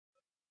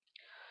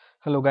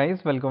Hello guys,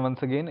 welcome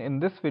once again.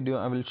 In this video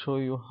I will show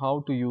you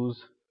how to use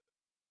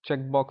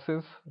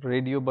checkboxes,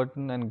 radio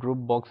button and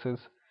group boxes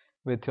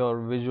with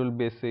your Visual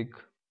Basic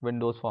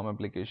Windows Form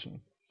application.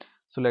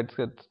 So let's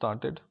get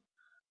started.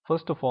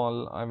 First of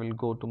all, I will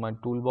go to my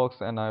toolbox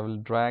and I will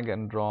drag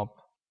and drop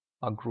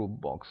a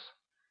group box.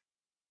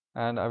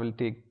 And I will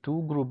take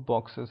two group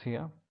boxes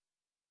here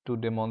to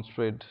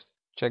demonstrate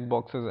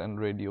checkboxes and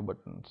radio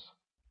buttons.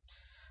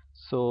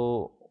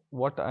 So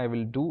what I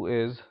will do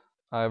is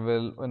I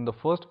will, in the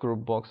first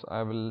group box,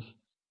 I will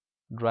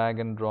drag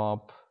and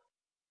drop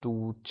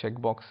two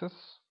checkboxes,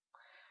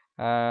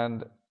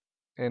 and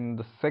in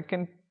the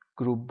second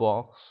group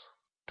box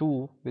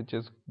 2, which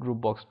is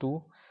group box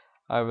 2,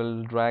 I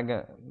will drag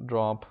and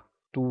drop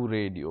two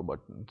radio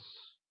buttons.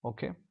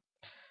 Okay,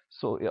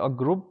 so a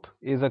group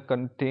is a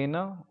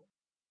container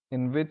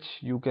in which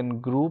you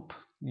can group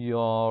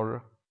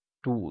your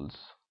tools.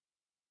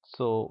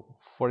 So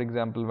for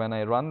example, when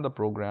I run the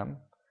program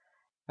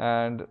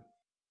and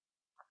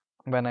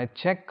when I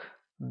check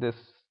these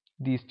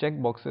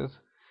checkboxes,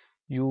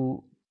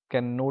 you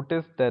can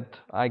notice that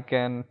I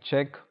can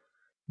check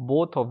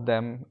both of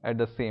them at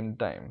the same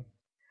time.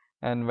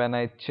 And when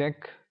I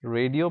check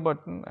radio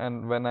button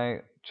and when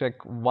I check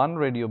one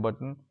radio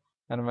button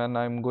and when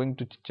I'm going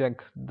to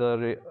check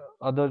the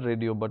other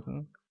radio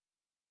button,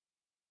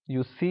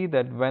 you see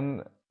that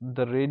when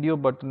the radio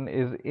button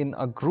is in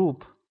a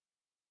group,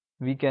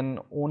 we can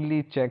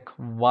only check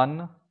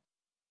one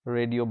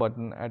radio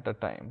button at a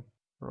time,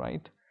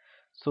 right?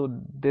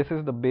 So this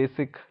is the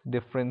basic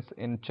difference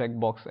in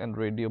checkbox and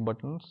radio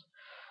buttons.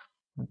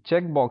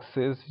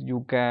 Checkboxes,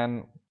 you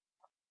can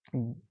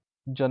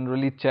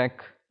generally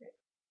check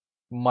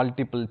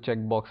multiple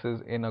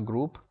checkboxes in a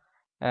group,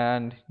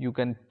 and you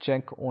can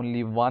check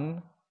only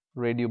one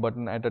radio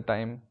button at a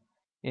time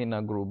in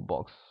a group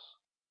box.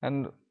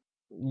 And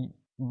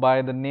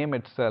by the name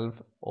itself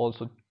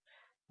also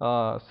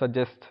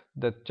suggests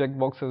that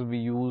checkboxes we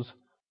use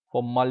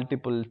for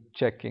multiple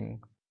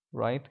checking,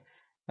 right?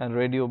 And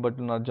radio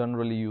button are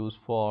generally used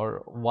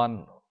for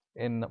one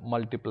in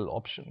multiple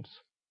options.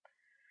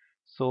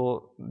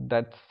 So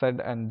that's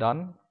said and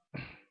done.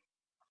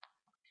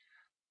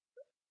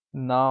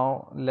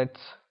 Now let's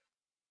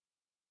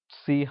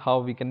see how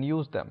we can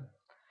use them.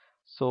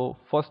 So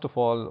first of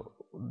all,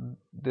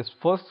 this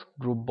first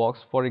group box,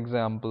 for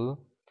example,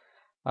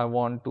 I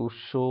want to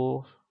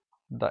show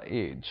the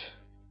age.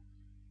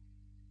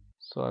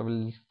 So I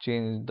will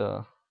change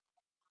the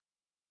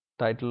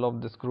title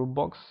of this group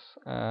box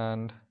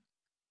and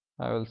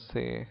I will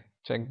say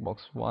checkbox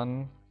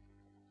 1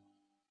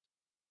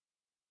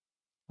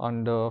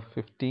 under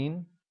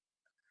 15,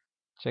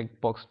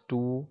 checkbox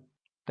 2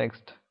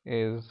 text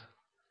is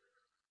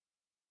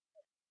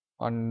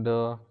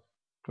under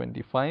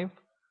 25,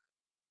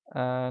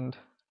 and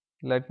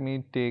let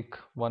me take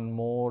one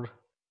more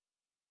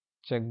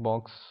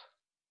checkbox.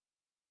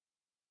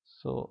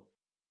 So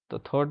the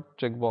third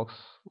checkbox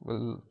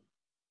will,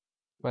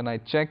 when I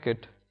check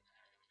it,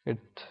 it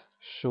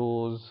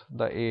shows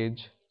the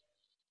age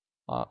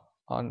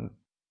on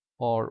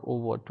or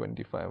over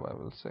 25. I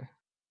will say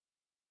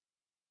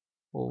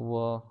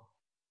over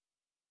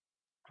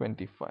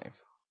 25.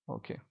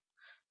 Okay,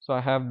 so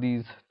I have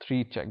these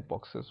three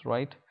checkboxes,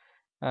 right?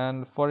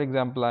 And for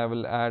example, I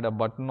will add a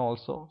button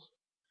also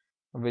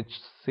which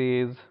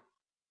says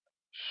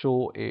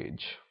show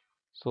age.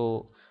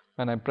 So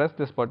when I press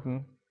this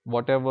button,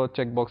 whatever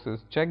checkbox is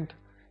checked,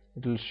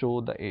 it will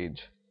show the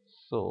age.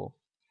 So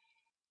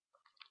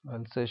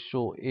I'll say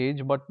show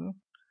age button,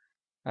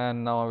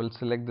 and now I will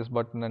select this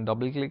button and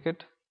double click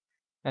it,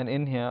 and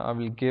in here I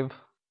will give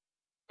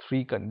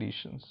three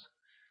conditions.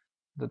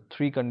 The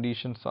three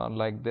conditions are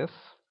like this.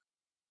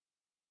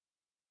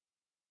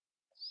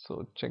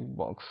 So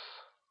checkbox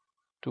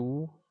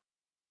 2,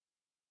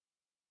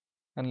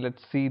 and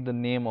let's see the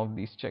name of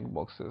these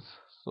checkboxes.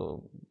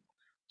 So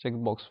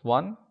checkbox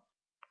 1,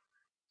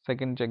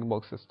 second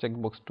checkbox is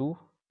checkbox 2,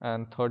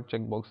 and third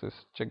checkbox is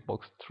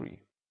checkbox 3.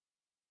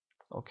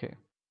 Okay,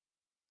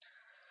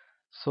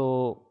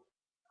 so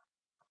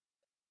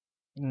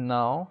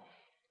now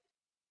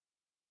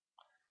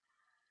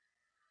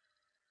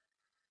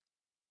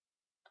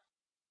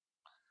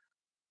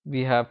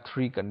we have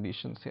three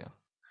conditions here.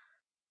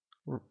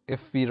 If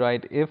we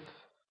write if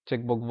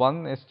checkbox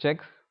 1 is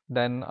checked,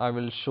 then I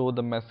will show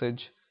the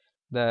message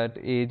that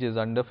age is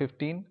under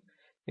 15.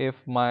 If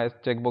my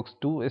checkbox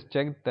 2 is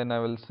checked, then I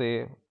will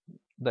say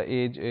the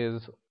age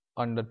is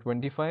under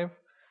 25,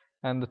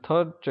 and the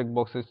third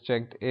checkbox is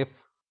checked if,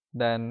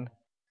 then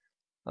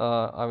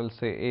I will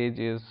say age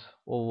is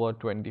over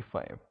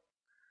 25.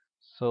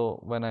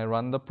 So when I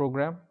run the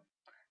program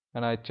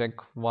and I check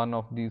one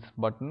of these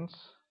buttons,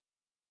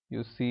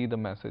 you see the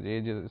message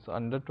age is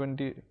under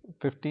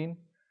 15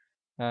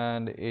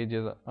 and age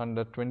is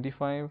under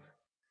 25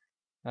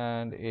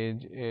 and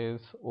age is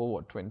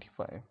over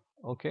 25.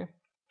 Okay,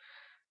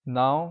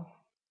 now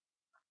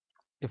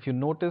if you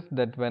notice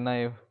that when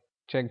I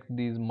check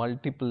these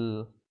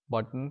multiple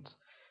buttons,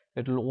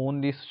 it will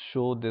only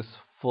show this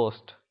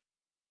first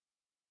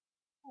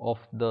of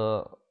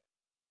the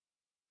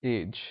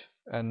age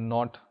and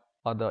not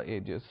other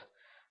ages.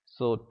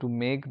 So to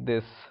make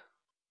this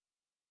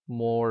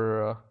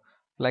more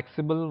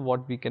flexible,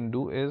 what we can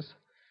do is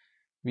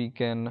we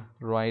can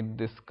write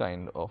this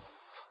kind of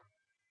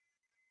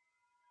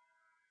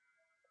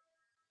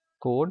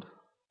code.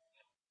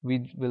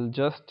 We will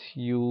just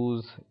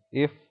use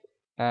if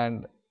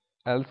and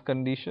else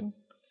condition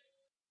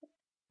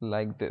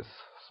like this.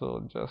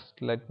 So just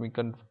let me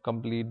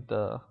complete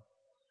the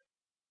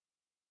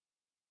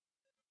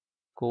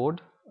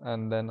code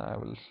and then I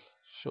will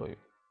show you.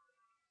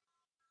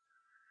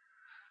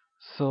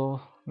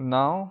 So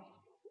now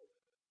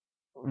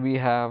we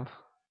have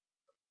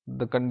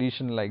the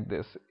condition like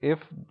this: if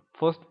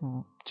first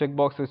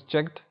checkbox is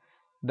checked,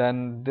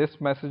 then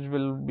this message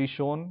will be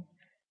shown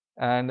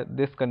and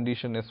this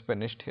condition is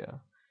finished here.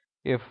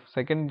 If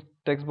second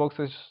text box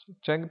is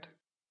checked,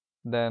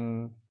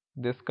 then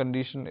this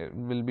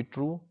condition will be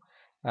true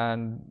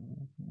and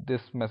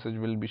this message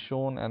will be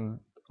shown, and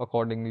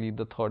accordingly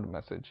the third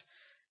message.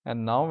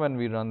 And now when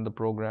we run the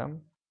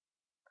program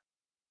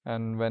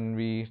and when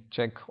we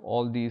check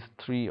all these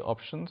three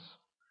options,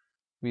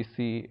 we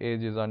see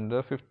age is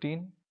under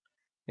 15,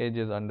 age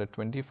is under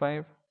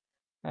 25,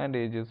 and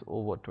age is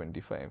over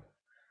 25.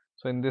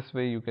 So in this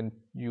way you can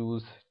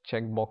use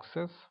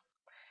checkboxes,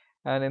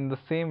 and in the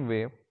same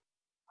way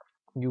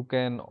you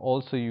can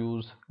also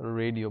use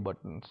radio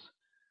buttons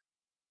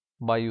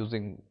by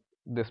using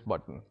this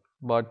button.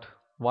 But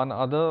one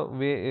other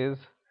way is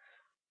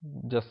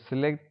just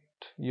select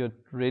your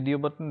radio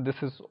button. This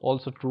is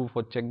also true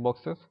for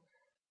checkboxes,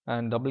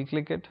 and double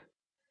click it,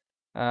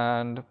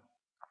 and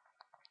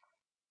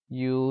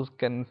you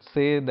can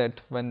say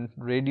that when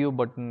radio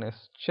button is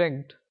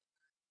checked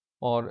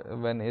or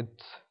when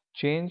it's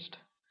changed,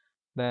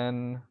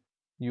 then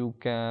you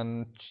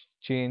can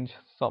change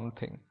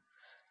something.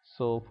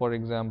 So for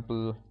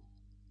example,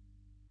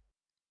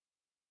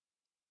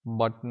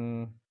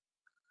 button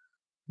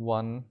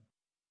 1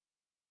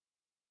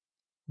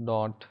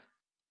 dot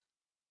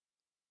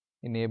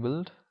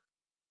enabled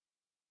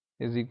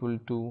is equal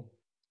to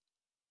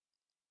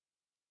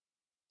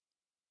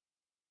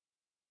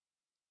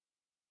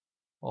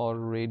or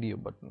radio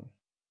button.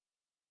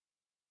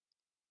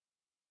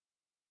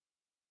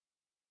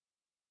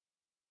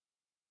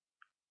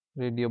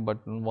 Radio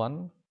button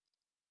 1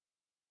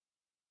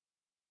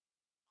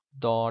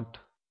 dot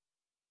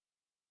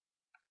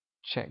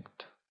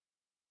checked.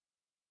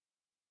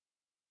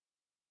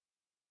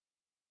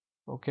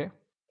 Okay,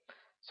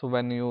 so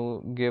when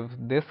you give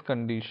this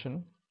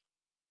condition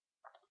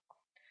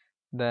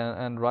then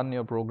and run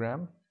your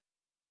program,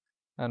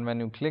 and when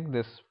you click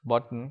this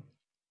button,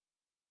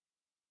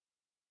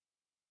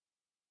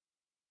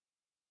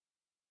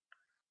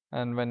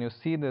 and when you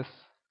see this,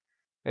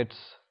 it's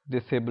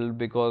disabled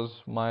because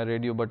my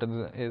radio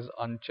button is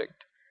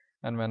unchecked,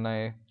 and when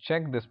I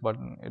check this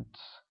button it's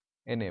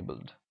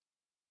enabled,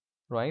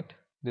 right?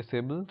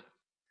 Disabled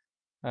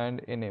and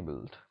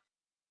enabled.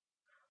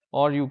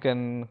 Or you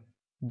can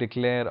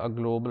declare a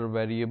global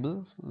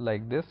variable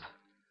like this: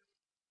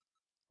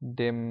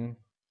 dim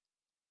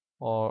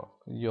or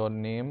your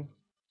name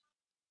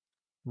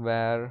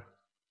where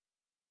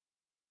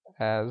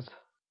as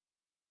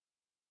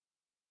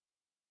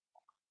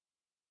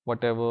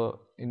whatever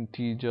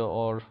integer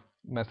or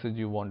message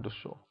you want to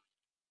show,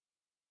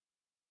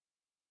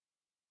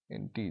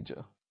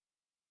 integer.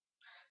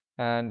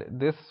 And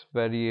this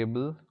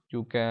variable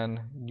you can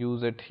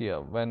use it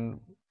here when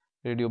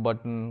radio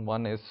button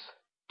 1 is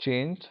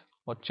changed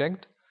or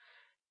checked,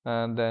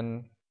 and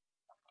then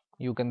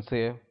you can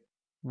say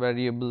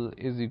variable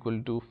is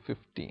equal to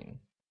 15,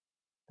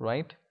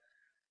 right?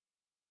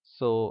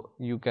 So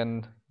you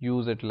can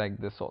use it like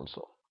this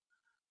also.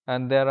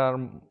 And there are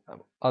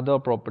other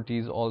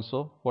properties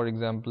also. For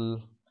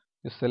example,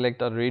 you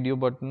select a radio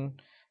button,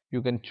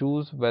 you can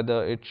choose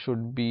whether it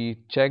should be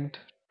checked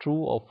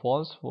true or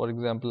false. For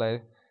example,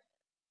 I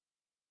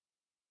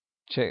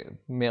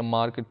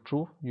mark it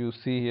true. You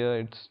see here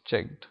it's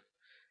checked.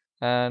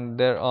 And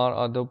there are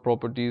other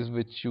properties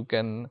which you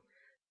can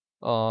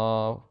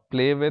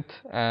play with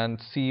and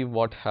see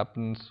what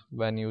happens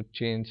when you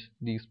change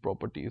these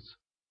properties.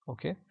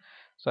 Okay,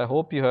 so I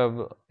hope you have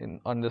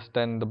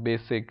understand the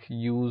basic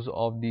use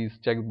of these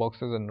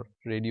checkboxes and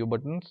radio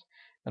buttons,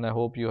 and I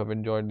hope you have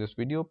enjoyed this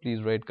video.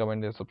 Please rate,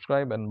 comment and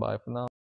subscribe, and bye for now.